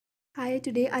Hi,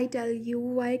 today I tell you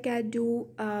why cat do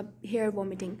hair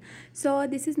vomiting. So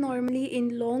this is normally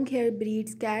in long hair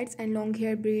breeds cats and long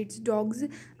hair breeds dogs,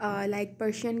 like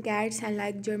Persian cats and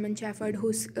like German Shepherd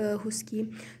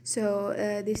Husky. So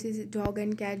this is dog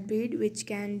and cat breed which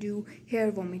can do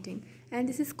hair vomiting, and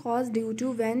this is caused due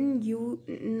to when you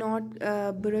not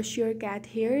brush your cat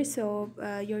hair. So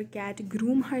your cat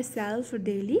groom herself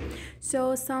daily.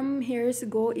 So some hairs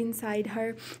go inside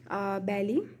her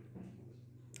belly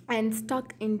and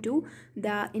stuck into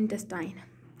the intestine.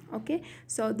 Okay,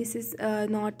 so this is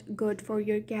not good for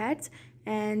your cats,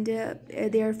 and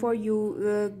therefore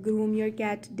you groom your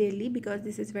cat daily because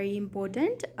this is very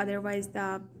important, otherwise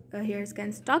the hairs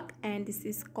can stuck, and this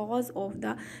is cause of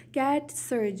the cat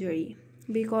surgery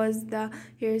because the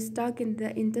hair is stuck in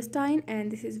the intestine,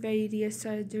 and this is very rare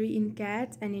surgery in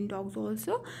cats and in dogs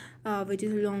also, which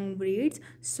is long breeds.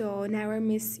 So never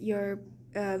miss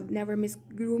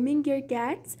grooming your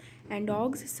cats and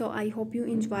dogs. So I hope you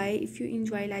enjoy. If you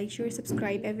enjoy, like, share,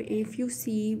 subscribe. If you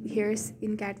see hairs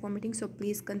in cat vomiting, so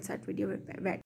please consult with your vet.